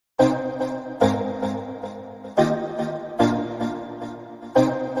Glogang,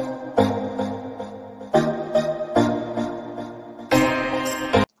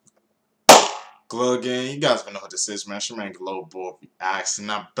 you guys know what this is, man. It's your man Global Reaction.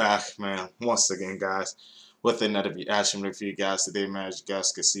 I'm back, man, once again, guys, with another reaction review, guys. Today, man, as you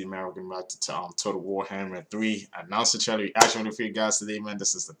guys can see, man, we're getting back to Total Warhammer 3. I announced the trailer reaction review, guys, today, man.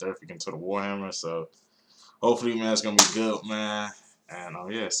 This is the third freaking Total Warhammer, so hopefully, man, it's gonna be good, man. And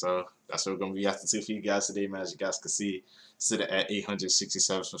yeah, so that's what we're gonna be reacting to for you guys today, man. As you guys can see, sitting at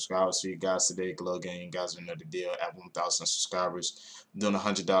 867 subscribers for you guys today. Glogang, you guys know the deal. At 1,000 subscribers, doing a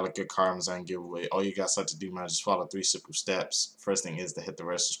 $100 gift card Amazon giveaway. All you guys have to do, man, just follow 3 simple steps. First thing is to hit the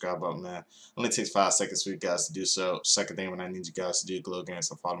red subscribe button, man. Only takes 5 seconds for you guys to do so. Second thing, what I need you guys to do, Glogang,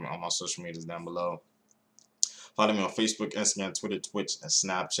 so follow me on my social medias down below. Follow me on Facebook, Instagram, Twitter, Twitch, and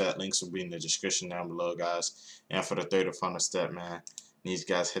Snapchat. Links will be in the description down below, guys. And for the third and final step, man, need you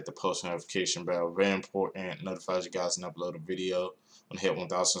guys hit the post notification bell. Very important. Notifies you guys and upload a video. When I hit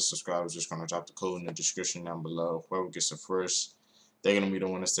 1,000 subscribers, just gonna drop the code in the description down below. Whoever gets it first, they're gonna be the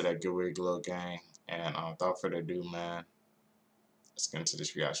winners to that giveaway, Glogang. And without further ado, man, let's get into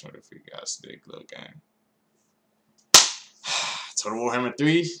this reaction video for you guys today, Glogang. Total Warhammer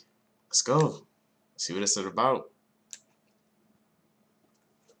 3. Let's go. See what it's about.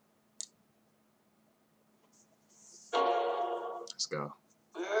 Let's go.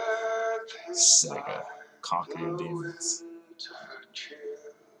 Sega. Conquer your demons.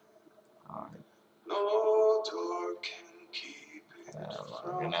 Alright.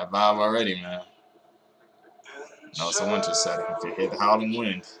 I'm getting that vibe already, man. No, it's a winter setting. If you hear the howling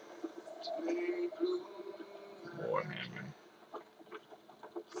wind. Warhammer.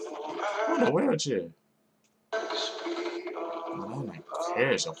 Oh, in a wheelchair. Oh, my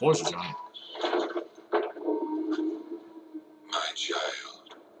gosh, a horse giant. My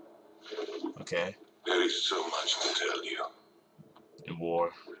child. Okay. There is so much to tell you. In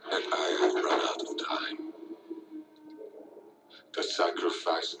war. And I have run out of time. The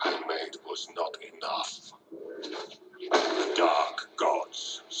sacrifice I made was not enough. The dark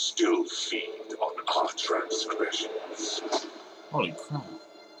gods still feed on our transgressions. Holy crap.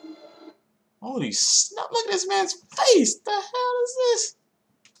 Holy snap, look at this man's face! The hell is this?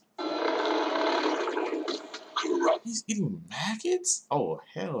 Corrupt. He's eating maggots? Oh,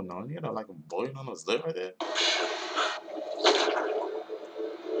 hell no. He got like a boil on his lip right there.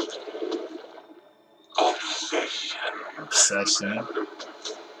 Obsession. Obsession.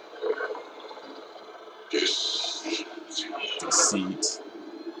 Deceit. Deceit.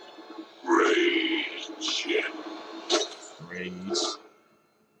 Rage. Rage.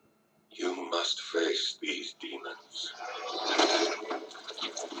 You must face these demons.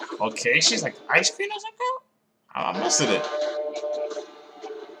 Okay, she's like ice cream or something? I missed it.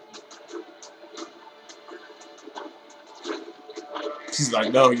 She's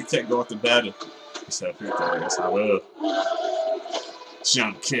like, no, you can't go off the battle. He said, I guess I will. She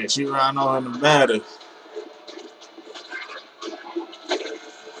don't care. She ran on in the battle.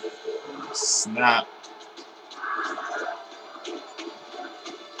 Snap.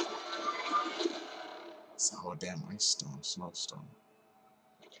 It's a whole damn ice storm, snowstorm.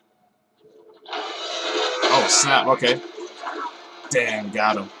 Oh, snap. Okay. Damn,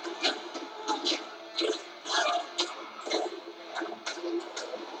 got him.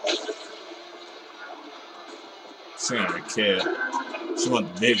 She don't even care. She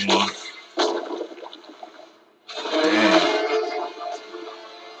want the big one. Damn.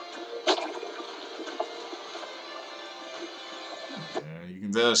 Yeah, you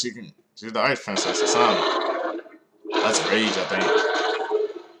can tell she's the ice princess or something. That's rage, I think.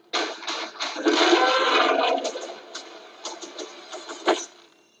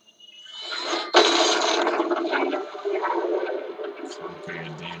 Conquer your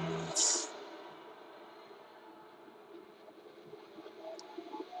demons.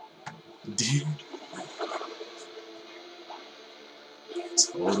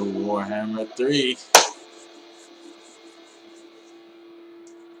 Total Warhammer 3.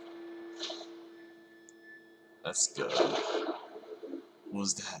 Let's go. What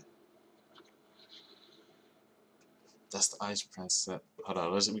was that? That's the Ice Princess. Hold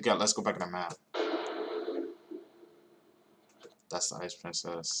on, let's go back to the map. That's the Ice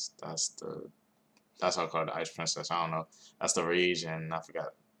Princess. That's how I call it, the Ice Princess. I don't know. That's the Rage, and I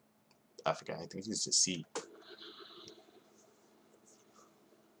forgot. I think he's the Sea.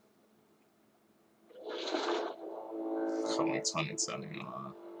 Coming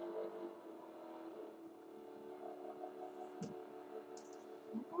 2021.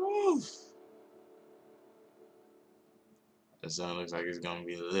 That zone looks like it's gonna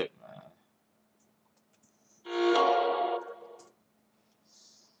be lit, man.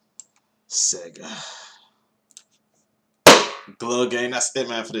 Sega. Glow gang, that's it,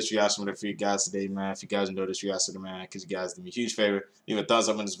 man, for this reaction for you guys today, man. If you guys enjoyed this reaction, man, because you guys did me a huge favor, leave a thumbs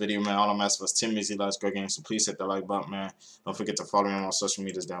up in this video, man. All I'm asking was 10 easy likes, Glow gang, so please hit the like button, man. Don't forget to follow me on social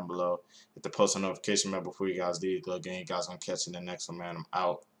medias down below. Hit the post notification, man, before you guys leave, Glow gang. You guys gonna catch in the next one, man. I'm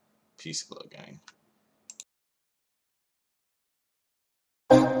out. Peace, Glow gang.